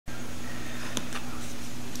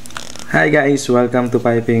Hi guys, welcome to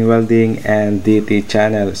Piping Welding and DT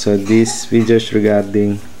channel. So this video is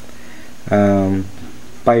regarding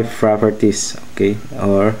pipe properties, okay,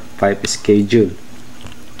 or pipe schedule.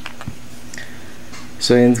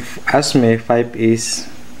 So in ASME, pipe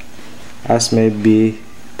is ASME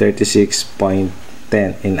B36.10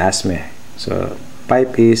 in ASME. So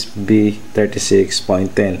pipe is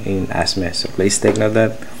B36.10 in ASME. So please take note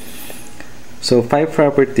that. So pipe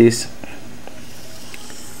properties.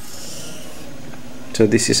 So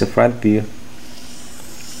this is a front view.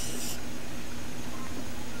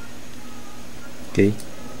 Okay.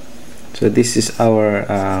 So this is our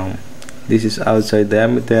this is outside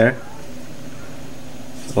diameter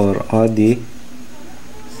or OD,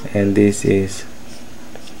 and this is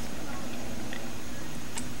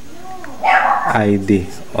ID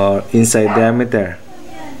or inside diameter,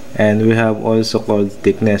 and we have also called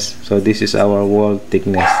thickness. So this is our wall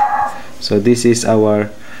thickness. So this is our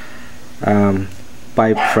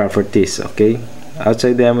pipe properties, okay,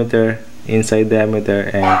 outside diameter, inside diameter,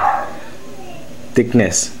 and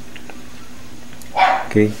thickness.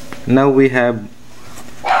 Okay, now we have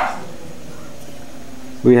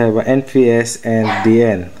an NPS and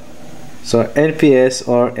DN. So NPS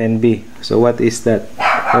or NB. So what is that?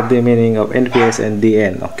 What the meaning of NPS and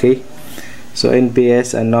DN? Okay, so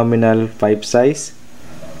NPS a nominal pipe size,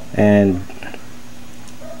 and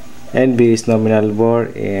NB is nominal bore,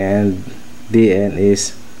 and DN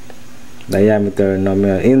is diameter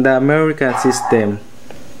nominal. In the American system,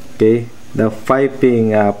 okay, the pipe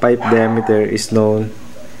diameter is known,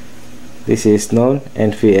 this is known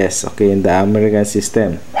NPS, okay, in the American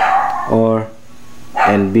system, or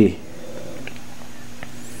NB.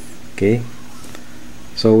 Okay,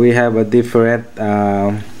 so we have a different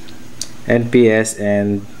NPS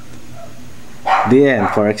and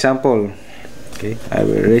DN. For example, okay, I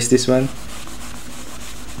will erase this one.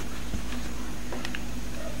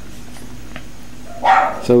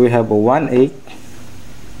 So we have a 1/8.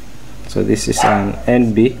 So this is an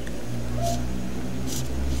NB.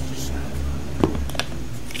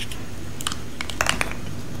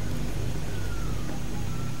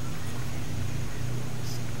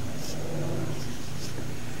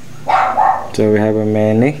 So we have a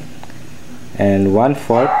many, and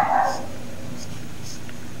 1/4,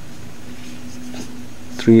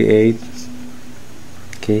 3/8,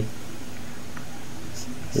 okay,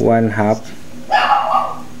 1/2.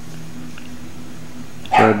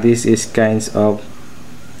 So this is kinds of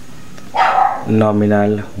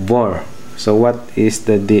nominal bore. So what is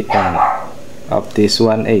the DN of this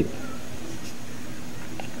 1/8?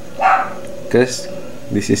 Because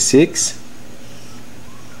this is 6,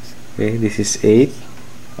 okay, this is 8,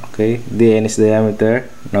 okay, DN is diameter,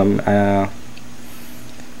 3/8.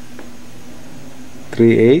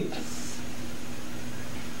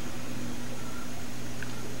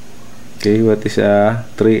 Okay, what is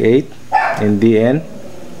 3/8 in DN?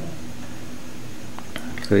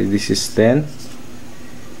 So this is 10,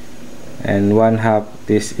 and 1/2,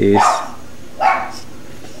 this is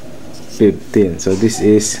 15. So this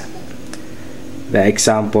is the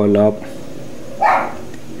example of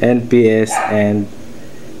NPS and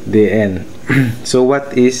DN. So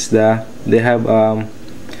what is the, they have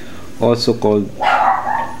also called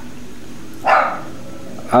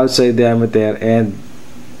outside diameter and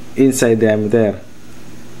inside diameter,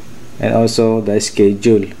 and also the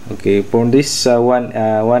schedule. Okay, for this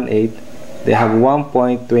 1/8, they have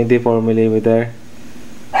 1.24 millimeter.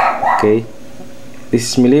 Okay, this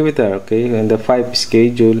is millimeter, okay, and the 5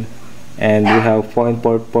 schedule, and we have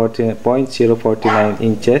 0.049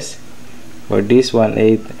 inches for this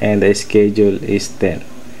 1/8, and the schedule is 10.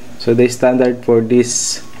 So the standard for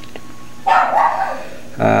this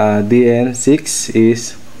DN6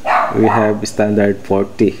 is, we have standard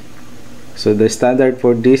 40. So the standard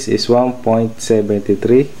for this is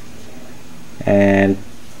 1.73 and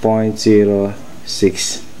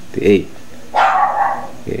 0.068,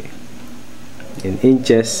 okay, in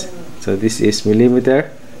inches. So this is millimeter.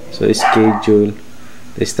 So schedule,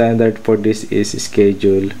 the standard for this is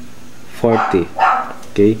schedule 40.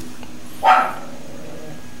 Okay,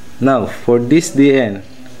 now for this DN,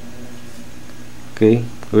 okay,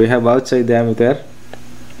 we have outside diameter.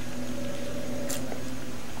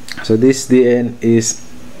 So this DN is,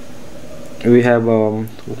 we have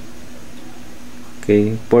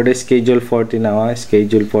okay, for the schedule 40 now,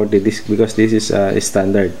 schedule 40, this because this is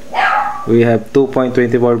standard, we have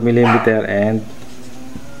 2.24 millimeter and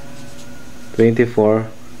 24.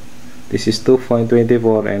 This is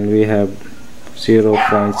 2.24, and we have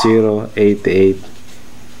 0.088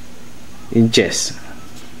 inches.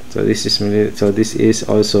 So this is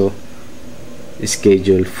also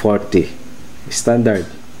schedule 40 standard.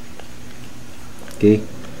 Okay,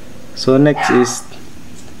 so next is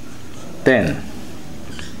 10.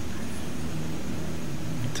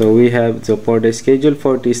 So we have, so for the schedule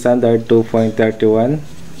 40 standard, 2.31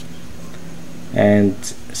 and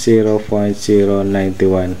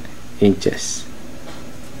 0.091 inches.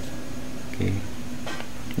 Okay,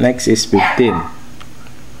 next is 15.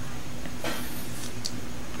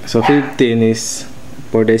 So 15 is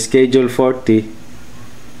for the schedule 40.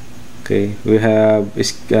 Okay, we have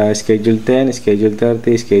schedule 10, schedule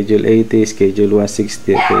 30, schedule 80, schedule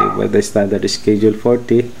 160. Okay, but the standard is schedule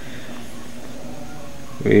 40.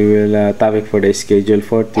 We will topic for the schedule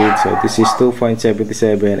 40. So this is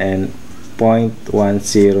 2.77 and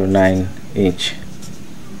 0.109 inch.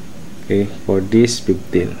 Okay, for this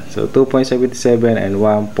 15. So 2.77 and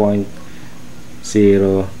 1.09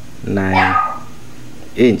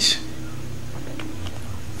 inch.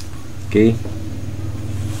 Okay,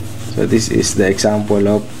 so this is the example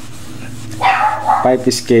of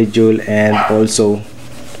pipe schedule and also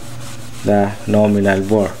the nominal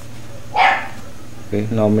bore. Okay,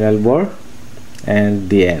 nominal bore and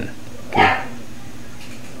DN. Okay,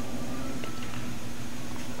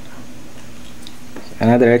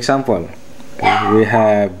 another example. Okay, we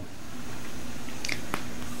have,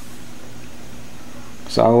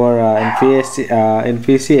 so our NPS,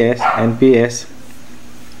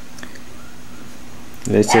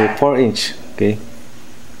 let's say 4 inch. Okay,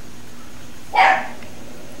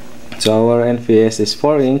 so our NPS is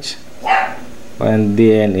 4 inch and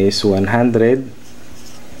DN is 100.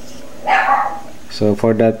 So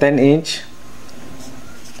for the 10 inch,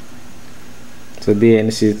 so DN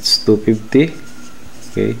is 250.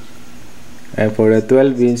 Okay, and for the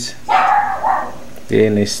 12 inch,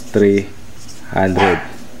 DN is 300.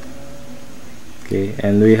 Okay,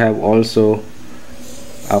 and we have also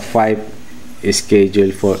a 5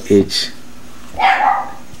 schedule for each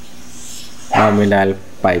nominal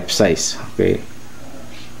pipe size. Okay,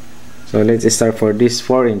 so let's start for this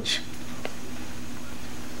 4 inch.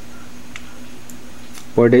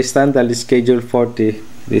 For the standard schedule 40,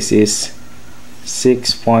 this is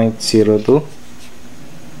 6.02.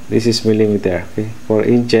 This is millimeter. Okay, for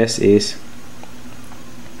inches is,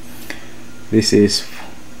 this is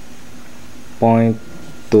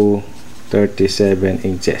 0.237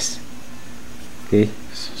 inches. Okay,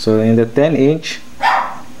 so in the 10 inch,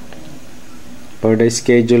 for the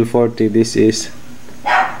schedule 40, this is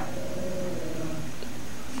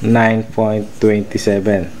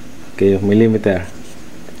 9.27. Okay, millimeter,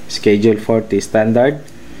 schedule 40 standard.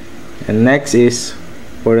 And next is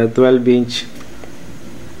for the 12 inch,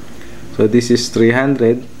 so this is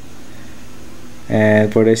 300,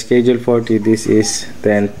 and for the schedule 40, this is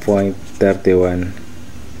 10.31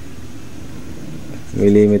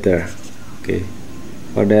 millimeter. Okay,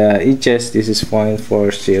 for the inches, this is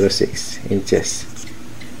 0.406 inches.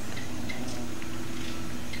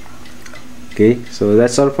 Okay, so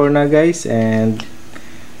that's all for now, guys, and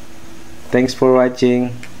thanks for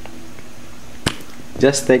watching.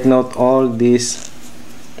 Just take note all this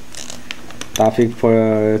topic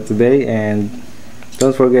for today, and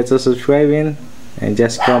don't forget to subscribe and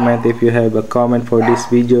just comment if you have a comment for this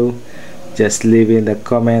video. Just leave in the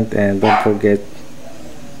comment and don't forget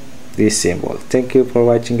this symbol. Thank you for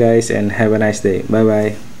watching, guys, and have a nice day. Bye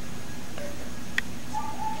bye.